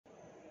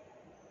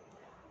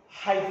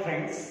Hi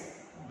friends,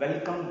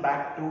 welcome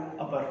back to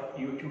our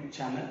YouTube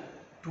channel.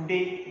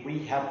 Today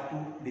we have to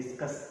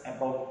discuss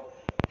about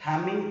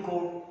Hamming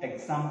code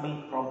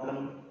example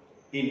problem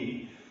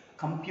in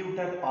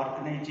Computer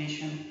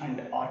Organization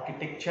and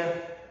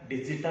Architecture,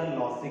 Digital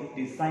Logic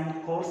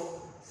Design course,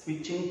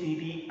 Switching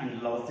Theory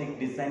and Logic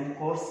Design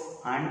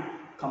course and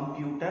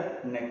Computer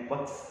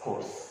Networks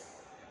course.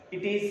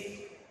 It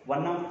is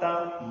one of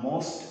the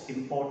most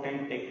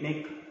important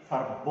technique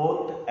for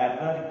both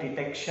error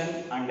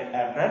detection and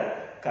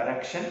error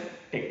correction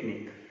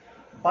technique.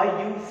 By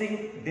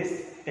using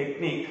this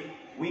technique,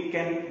 we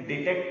can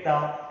detect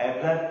the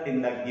error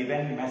in the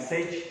given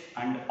message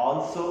and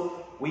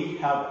also we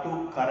have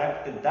to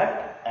correct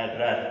that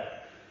error.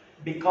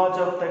 Because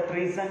of that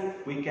reason,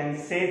 we can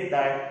say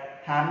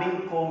that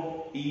Hamming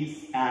code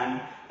is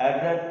an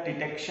error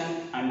detection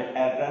and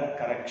error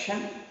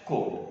correction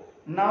code.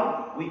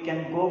 Now we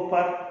can go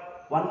for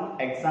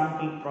one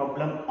example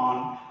problem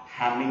on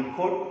Hamming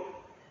code.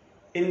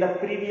 In the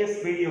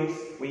previous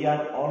videos, we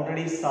have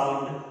already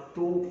solved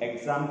two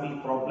example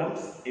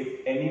problems.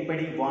 If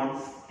anybody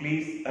wants,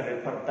 please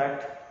refer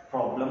that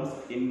problems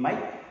in my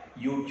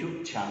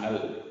YouTube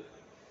channel.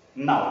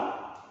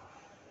 Now,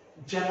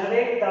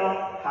 generate the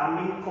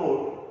Hamming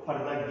code for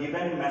the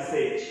given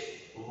message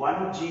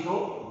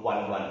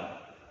 1011.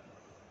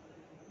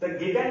 The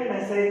given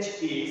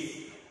message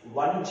is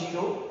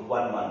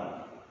 1011.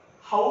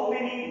 How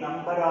many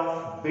number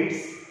of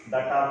bits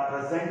that are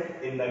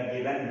present in the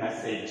given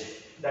message?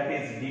 That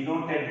is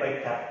denoted by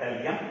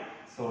capital M.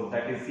 So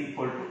that is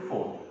equal to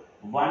 4.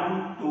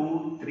 1,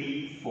 2,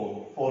 3,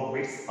 4. 4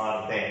 bits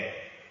are there.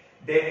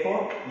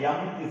 Therefore,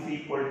 M is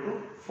equal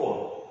to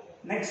 4.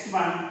 Next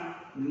one,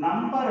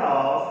 number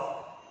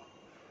of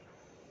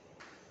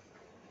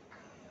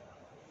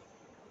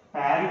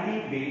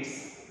parity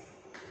bits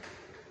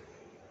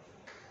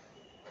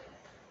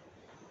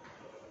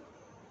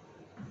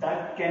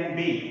that can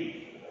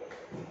be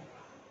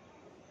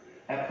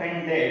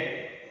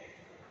appended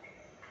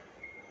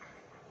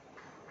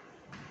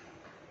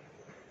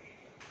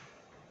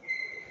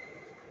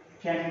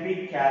can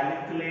be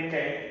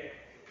calculated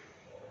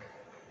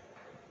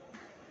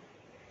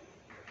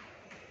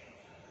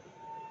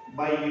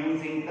by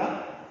using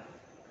the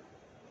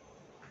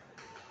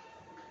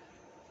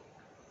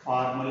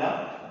formula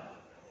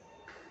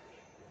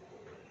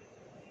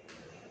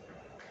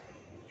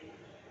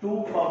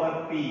 2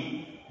 power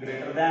p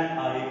greater than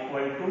or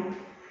equal to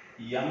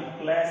m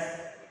plus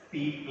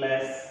p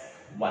plus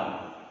 1,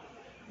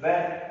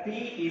 where p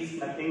is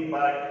nothing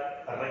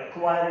but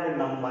required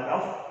number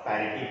of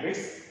parity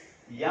bits,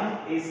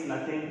 m is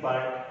nothing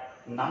but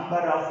number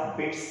of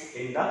bits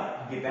in the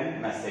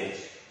given message.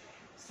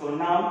 So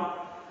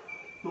now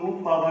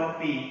 2 power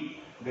p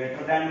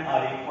greater than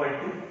or equal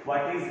to,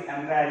 what is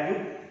m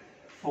value?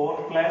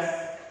 4 plus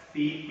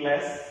p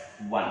plus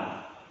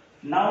 1.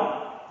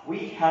 Now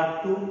we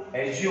have to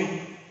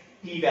assume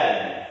p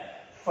value,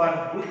 for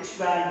which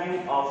value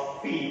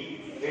of p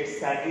it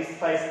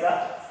satisfies the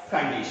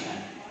condition.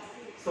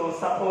 So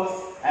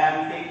suppose I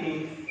am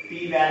taking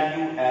p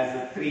value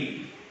as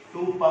 3,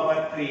 2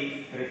 power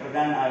 3 greater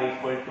than or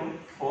equal to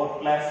 4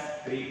 plus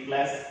 3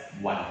 plus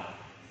 1.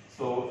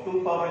 So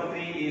 2 power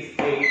 3 is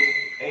 8,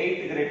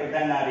 8 greater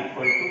than or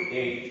equal to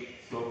 8.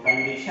 So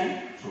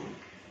condition true.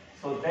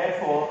 So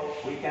therefore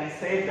we can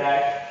say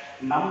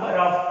that number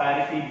of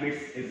parity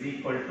bits is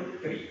equal to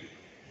 3.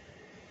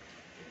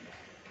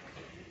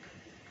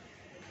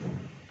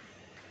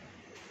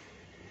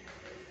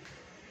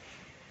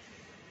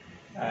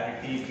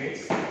 Parity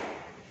bits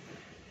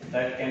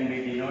that can be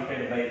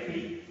denoted by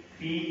p.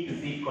 P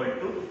is equal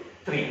to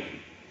 3.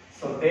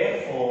 So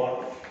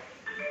therefore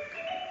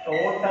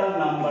total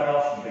number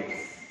of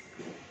bits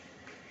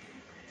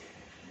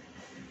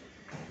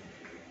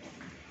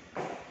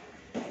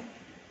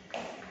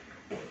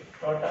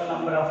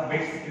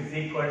is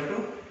equal to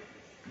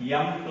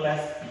m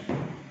plus p.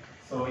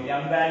 So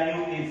m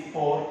value is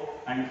 4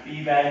 and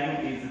p value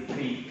is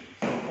 3.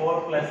 So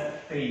 4 plus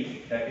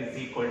 3, that is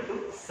equal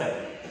to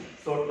 7.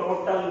 So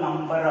total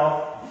number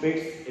of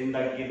bits in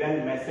the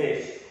given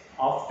message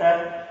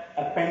after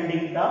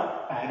appending the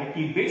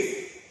parity bits,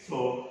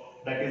 so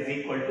that is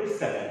equal to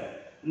 7.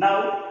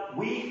 Now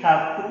we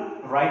have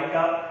to write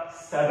the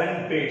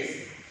 7 bits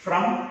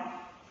from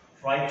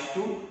right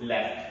to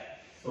left.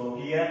 So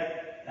here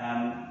I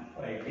am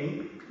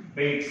writing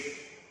bits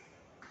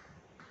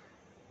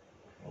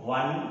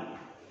 1,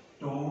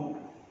 2,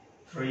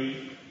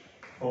 3,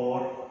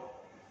 4,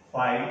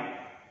 5,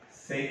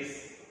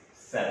 6,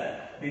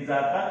 7. These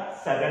are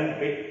the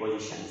 7-bit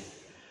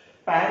positions.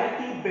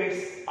 Parity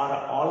bits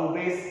are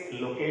always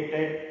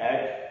located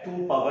at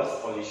 2 powers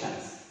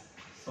positions.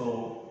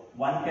 So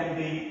 1 can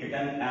be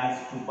written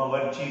as 2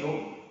 power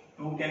 0,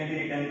 2 can be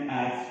written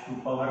as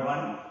 2 power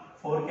 1,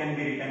 4 can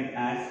be written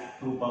as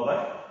 2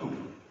 power 2.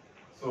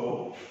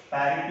 So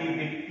parity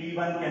bit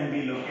P1 can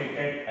be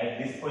located at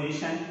this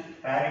position,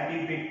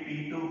 parity bit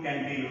P2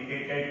 can be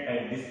located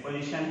at this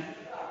position,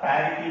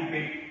 parity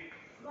bit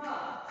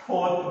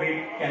 4th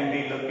bit can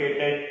be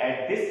located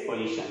at this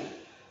position.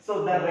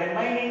 So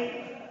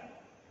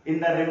in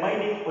the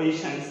remaining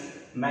positions,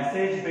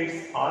 message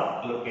bits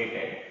are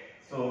located.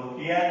 So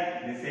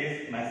here this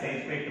is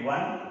message bit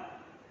 1,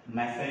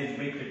 message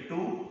bit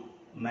 2,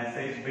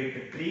 message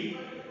bit 3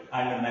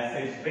 and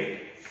message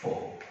bit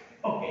 4.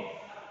 Okay.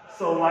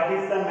 So what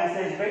is the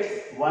message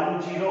bits?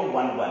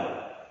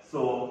 1011.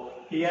 So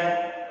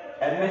here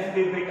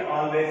MSB bit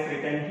always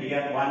written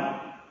here 1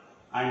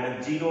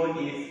 and 0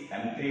 is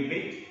M3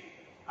 bit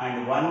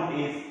and 1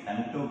 is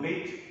M2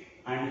 bit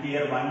and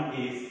here 1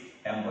 is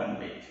M1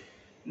 bit.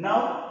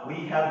 Now we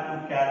have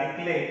to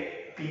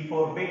calculate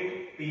P4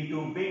 bit,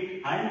 P2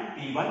 bit and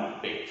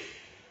P1 bit.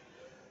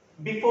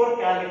 Before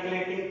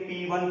calculating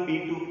P1,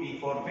 P2,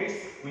 P4 bits,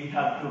 we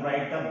have to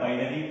write the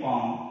binary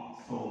form.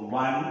 So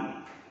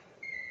 1,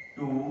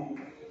 2,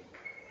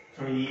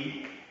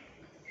 3,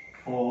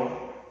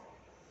 4,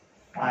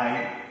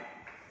 5,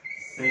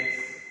 6,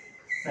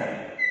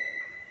 7.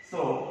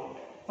 So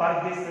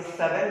for this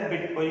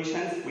 7-bit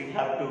positions, we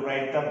have to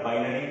write the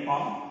binary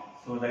form.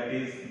 So that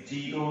is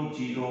 0,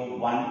 0,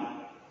 1,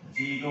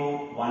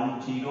 0,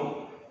 1,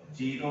 0,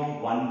 0,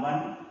 1,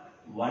 1,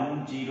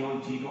 1,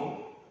 0,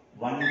 0,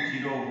 1,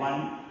 0,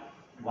 1,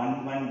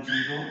 1, 1,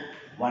 0,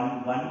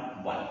 1,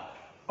 1, 1.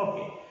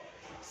 Okay.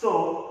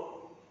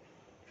 So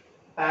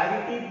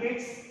parity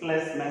bits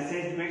plus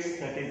message bits,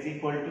 that is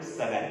equal to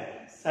 7.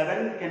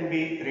 7 can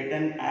be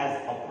written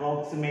as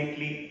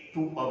approximately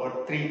 2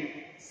 power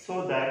 3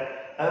 so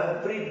that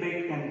every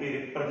bit can be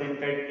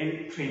represented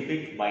in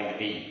 3-bit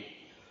binary.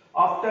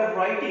 After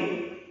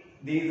writing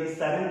these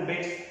 7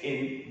 bits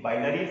in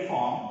binary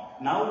form,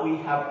 now we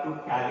have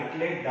to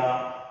calculate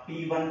the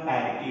P1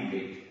 parity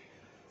bit.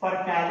 For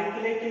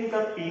calculating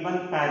the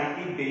P1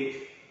 parity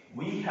bit,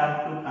 we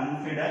have to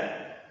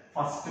consider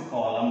first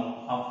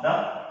column of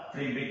the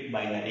 3-bit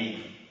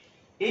binary.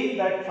 In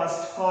that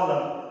first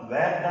column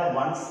where the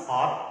ones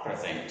are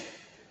present.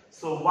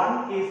 So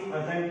 1 is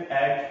present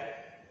at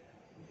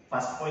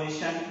first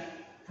position,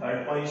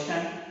 third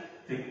position,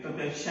 fifth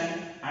position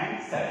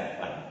and 7th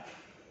one.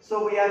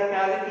 So we are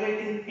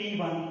calculating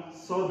P1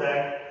 so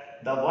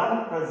that the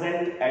one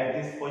present at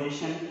this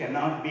position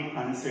cannot be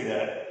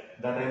considered.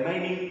 The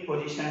remaining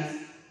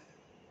positions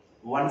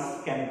ones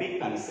can be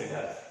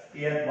considered.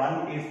 Here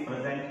 1 is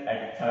present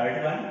at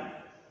third one,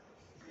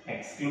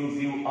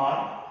 exclusive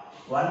R.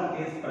 1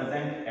 is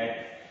present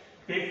at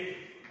fifth,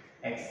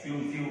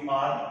 exclusive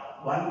R.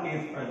 1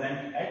 is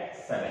present at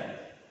 7th.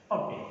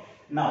 Okay.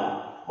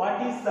 Now,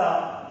 what is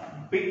the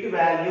bit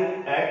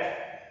value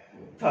at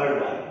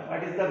third one?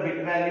 What is the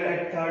bit value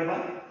at third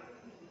one?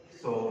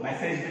 So,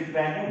 message bit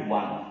value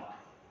 1.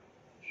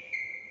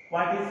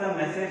 What is the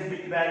message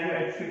bit value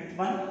at fifth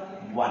one?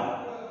 1.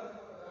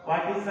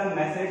 What is the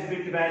message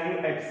bit value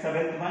at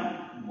 7th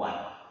one? 1.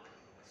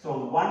 So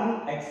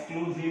 1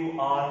 exclusive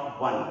R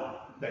 1,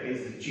 that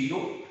is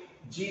 0.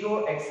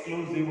 0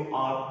 exclusive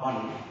R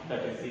 1,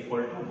 that is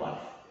equal to 1.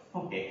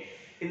 Okay.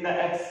 In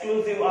the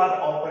exclusive R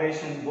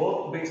operation,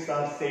 both bits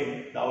are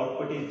same, the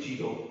output is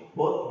 0.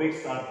 Both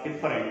bits are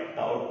different,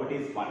 the output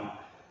is 1.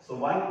 So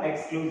 1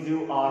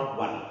 exclusive R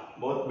 1,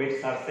 both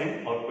bits are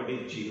same, output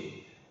is 0.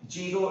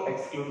 0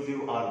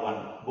 exclusive R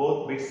 1,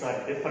 both bits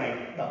are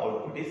different, the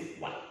output is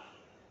 1.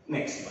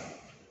 Next one.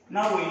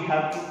 Now we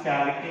have to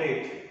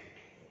calculate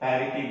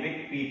parity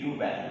bit P2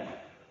 value.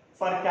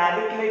 For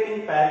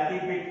calculating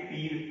parity bit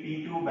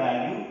P2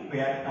 value, we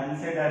have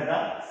considered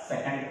the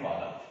second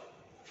column.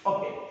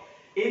 Okay.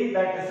 In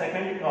that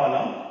second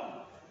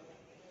column,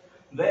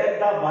 where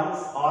the ones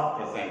are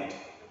present.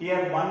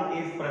 Here 1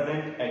 is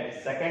present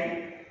at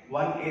second,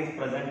 1 is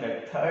present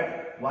at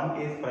third,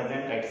 1 is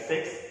present at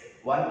sixth,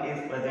 1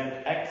 is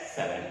present at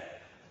 7.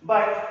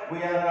 But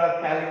we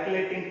are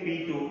calculating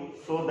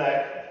P2 so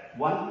that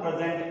 1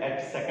 present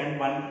at second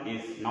one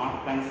is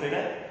not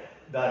considered.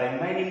 The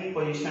remaining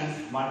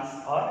positions ones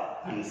are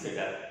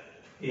considered.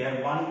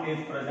 Here 1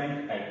 is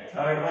present at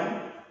third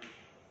one,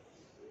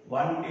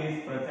 1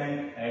 is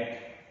present at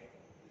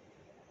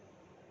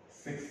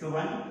sixth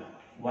one,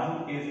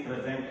 1 is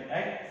present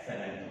at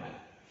 7th one.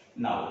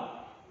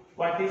 Now,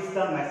 what is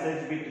the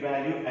message bit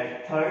value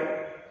at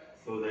third?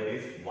 So that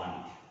is 1.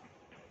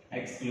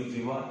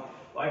 Exclusive one.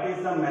 What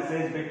is the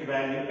message bit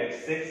value at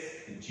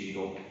 6?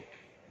 0.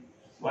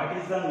 What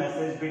is the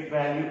message bit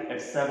value at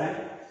 7?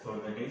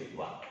 So that is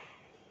 1.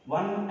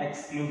 1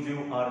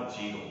 exclusive or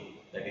 0,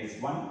 that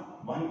is 1.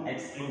 1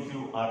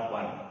 exclusive or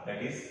 1,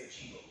 that is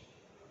 0.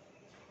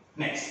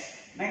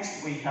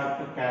 Next we have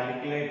to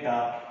calculate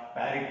the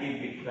parity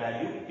bit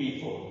value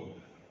P4.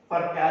 For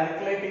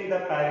calculating the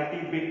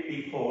parity bit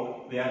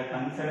P4, we are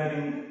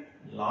considering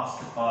last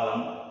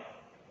column,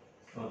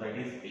 so that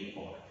is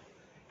P4.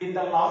 In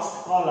the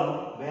last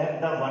column where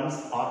the ones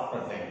are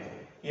present,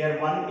 here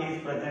 1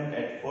 is present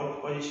at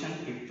 4th position,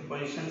 5th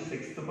position,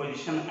 6th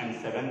position and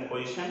 7th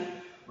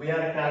position. We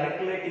are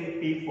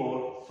calculating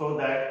P4 so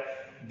that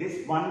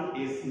this one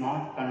is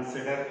not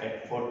considered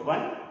at 4th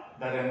one.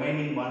 The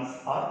remaining ones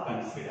are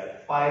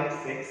considered. 5,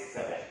 6,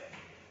 7.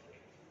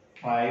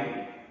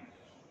 5,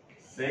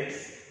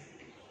 6,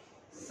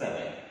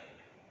 7.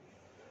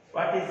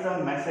 What is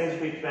the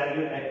message bit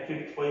value at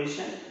 5th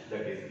position?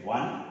 That is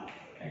 1,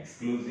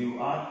 exclusive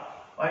OR.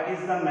 What is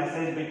the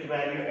message bit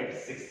value at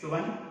 6th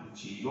one?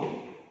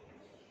 0.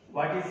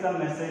 What is the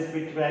message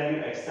bit value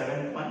at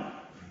 7th one?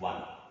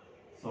 1.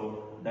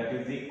 So that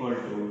is equal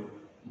to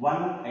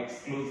 1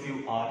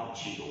 exclusive OR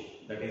 0.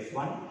 That is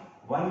 1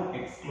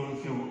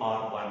 exclusive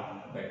OR 1,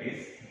 that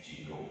is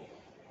 0.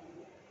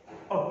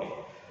 Okay.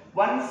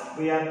 Once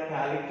we are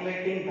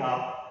calculating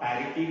the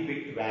parity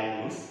bit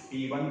values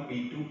P1,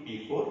 P2,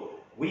 P4,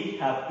 we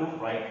have to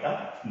write the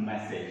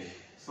message.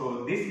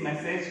 So this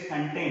message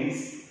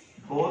contains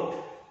both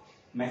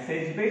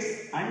message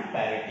bits and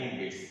parity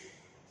bits.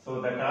 So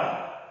that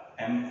are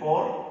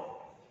M4,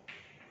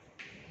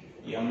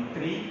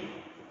 M3,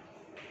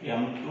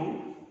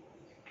 M2,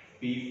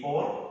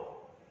 P4,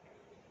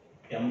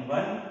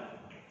 M1,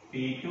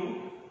 P2,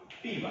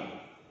 P1.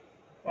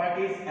 What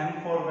is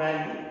M4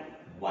 value?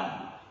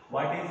 1.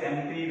 What is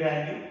M3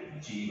 value?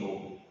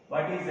 0.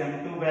 What is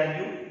M2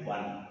 value?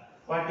 1.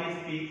 What is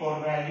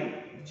P4 value?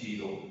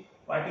 0.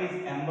 What is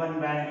M1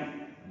 value?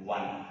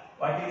 1.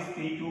 What is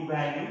P2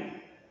 value?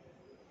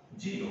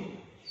 0.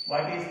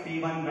 What is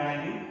P1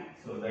 value?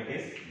 So that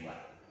is 1.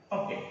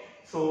 Okay.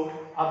 So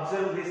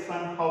observe this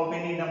one. How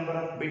many number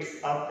of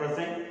bits are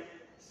present?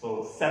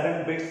 So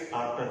 7 bits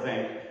are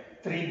present.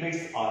 3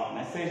 bits are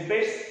message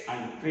bits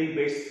and 3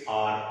 bits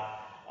are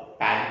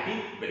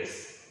parity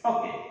bits.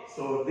 Okay,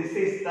 so this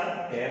is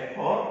the,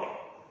 therefore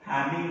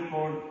Hamming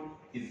code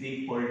is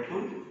equal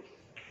to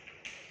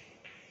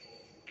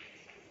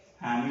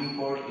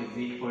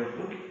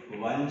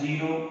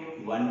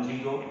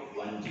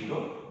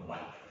 1010101.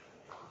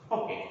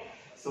 Okay,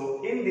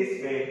 so in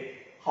this way,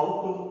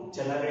 how to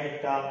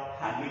generate the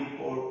Hamming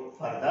code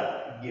for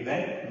the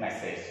given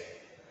message?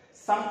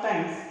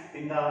 Sometimes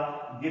in the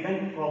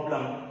given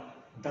problem,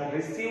 the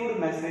received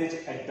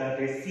message at the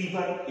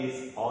receiver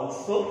is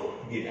also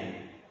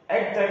given.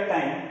 At that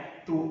time,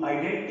 to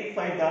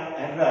identify the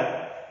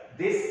error,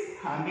 this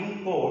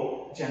Hamming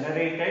code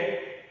generated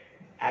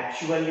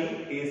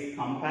actually is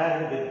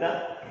compared with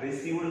the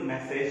received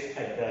message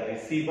at the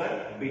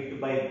receiver bit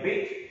by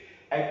bit.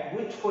 At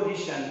which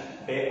position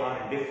they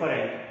are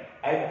different,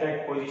 at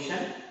that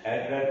position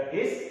error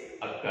is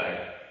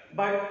occurred.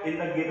 But in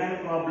the given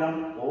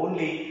problem,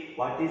 only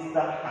what is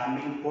the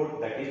Hamming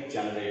code that is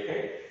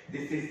generated.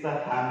 This is the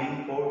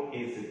Hamming code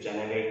is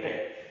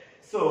generated.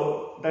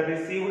 So the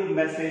received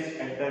message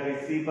at the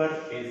receiver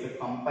is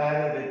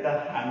compared with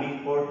the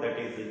Hamming code that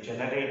is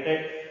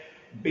generated.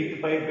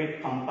 Bit by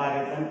bit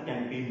comparison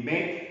can be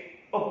made.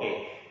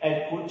 Okay,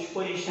 at which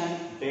position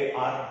they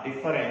are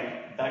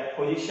different, that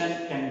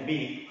position can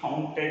be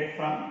counted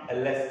from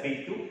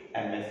LSB to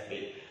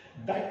MSB.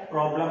 That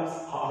problems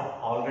are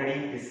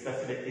already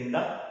discussed in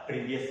the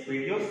previous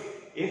videos.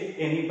 If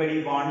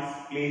anybody wants,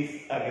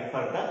 please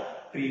refer the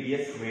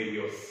previous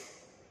videos.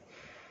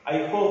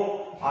 I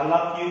hope all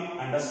of you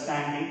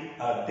understanding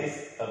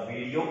this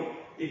video.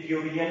 If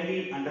you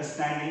really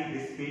understanding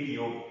this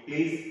video,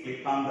 please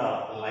click on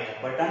the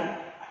like button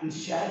and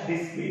share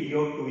this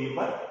video to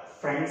your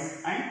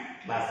friends and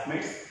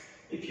classmates.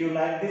 If you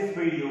like this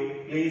video,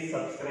 please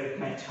subscribe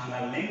my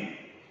channel name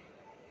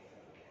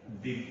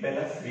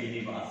DIVVELA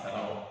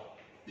SRINIVASA.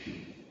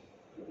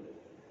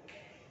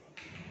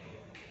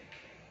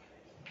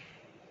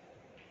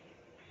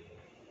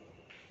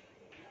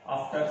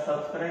 After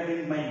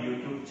subscribing my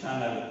YouTube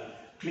channel,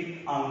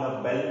 click on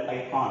the bell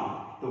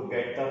icon to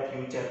get the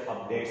future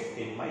updates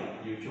in my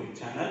YouTube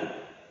channel.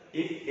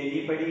 If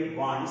anybody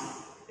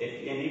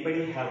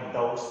have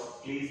doubts,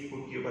 please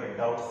put your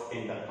doubts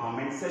in the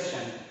comment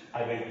section.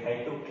 I will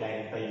try to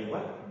clarify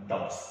your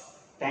doubts.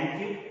 Thank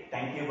you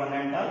one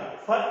and all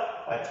for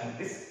watching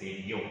this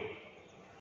video.